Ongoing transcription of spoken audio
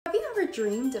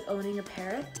dreamed of owning a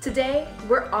parrot? Today,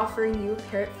 we're offering you a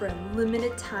parrot for a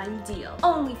limited time deal.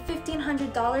 Only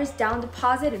 $1,500 down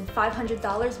deposit and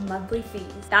 $500 monthly fees.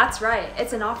 That's right,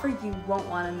 it's an offer you won't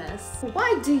want to miss.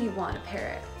 Why do you want a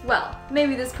parrot? Well,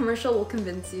 maybe this commercial will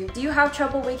convince you. Do you have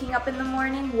trouble waking up in the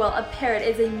morning? Well, a parrot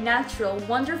is a natural,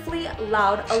 wonderfully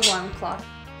loud alarm clock.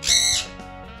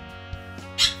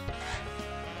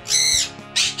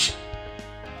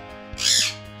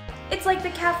 It's like the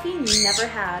caffeine you never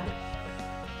had.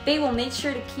 They will make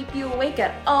sure to keep you awake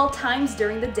at all times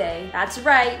during the day. That's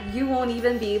right, you won't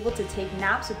even be able to take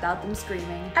naps without them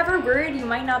screaming. Ever worried you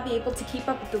might not be able to keep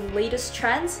up with the latest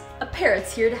trends? A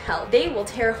parrot's here to help. They will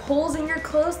tear holes in your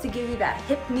clothes to give you that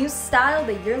hip new style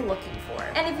that you're looking for.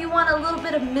 And if you want a little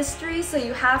bit of mystery so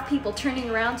you have people turning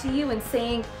around to you and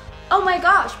saying, "Oh my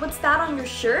gosh, what's that on your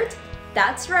shirt?"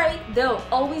 That's right, there'll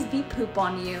always be poop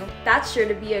on you. That's sure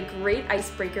to be a great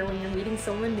icebreaker when you're meeting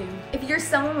someone new. If you're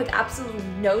someone with absolutely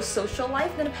no social life,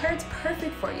 then a parrot's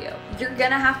perfect for you. You're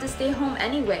gonna have to stay home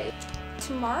anyway.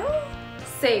 Tomorrow?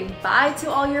 Say bye to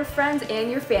all your friends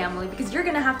and your family because you're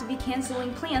gonna have to be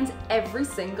canceling plans every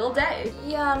single day.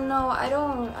 Yeah, no, I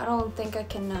don't think I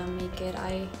can make it.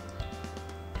 I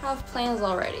have plans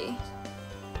already.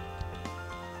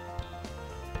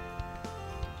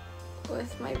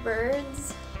 With my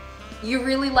birds. You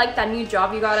really like that new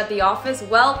job you got at the office?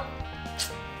 Well,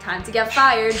 time to get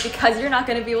fired because you're not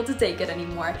gonna be able to take it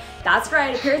anymore. That's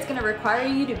right, a parrot's gonna require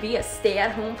you to be a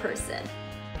stay-at-home person.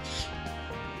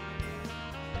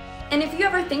 And if you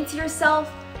ever think to yourself,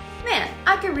 man,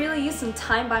 I could really use some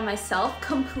time by myself,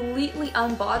 completely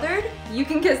unbothered, you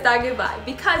can kiss that goodbye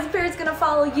because a parrot's gonna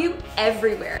follow you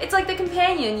everywhere. It's like the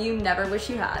companion you never wish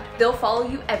you had. They'll follow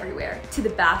you everywhere. To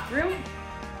the bathroom,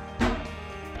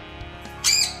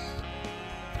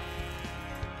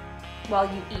 while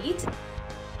you eat,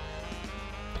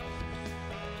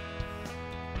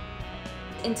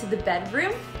 into the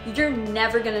bedroom, you're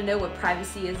never gonna know what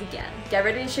privacy is again. Get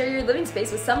ready to share your living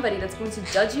space with somebody that's going to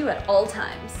judge you at all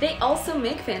times. They also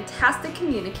make fantastic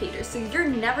communicators, so you're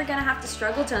never gonna have to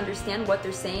struggle to understand what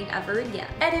they're saying ever again.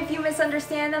 And if you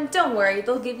misunderstand them, don't worry,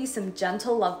 they'll give you some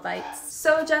gentle love bites.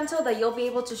 So gentle that you'll be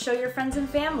able to show your friends and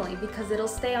family because it'll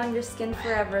stay on your skin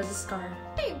forever as a scar.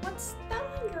 Hey, what's that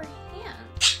on your hand?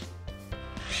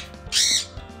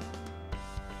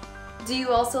 Do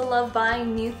you also love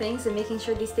buying new things and making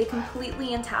sure they stay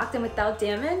completely intact and without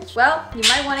damage? Well, you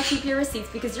might want to keep your receipts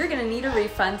because you're going to need a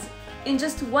refund. In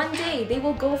just one day, they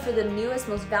will go for the newest,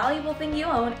 most valuable thing you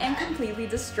own and completely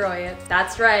destroy it.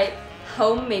 That's right,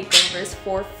 home makeovers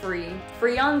for free.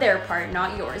 Free on their part,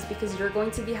 not yours, because you're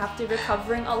going to have to be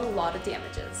recovering a lot of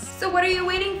damages. So what are you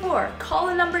waiting for? Call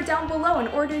the number down below and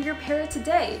order your parrot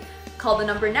today. Call the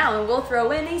number now and we'll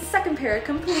throw in a second parrot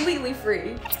completely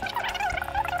free.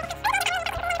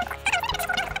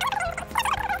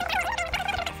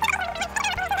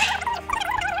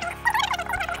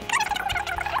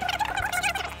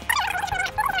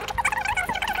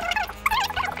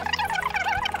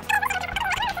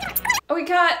 Oh, we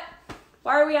cut!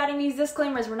 Why are we adding these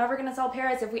disclaimers? We're never gonna sell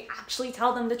parrots if we actually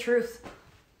tell them the truth.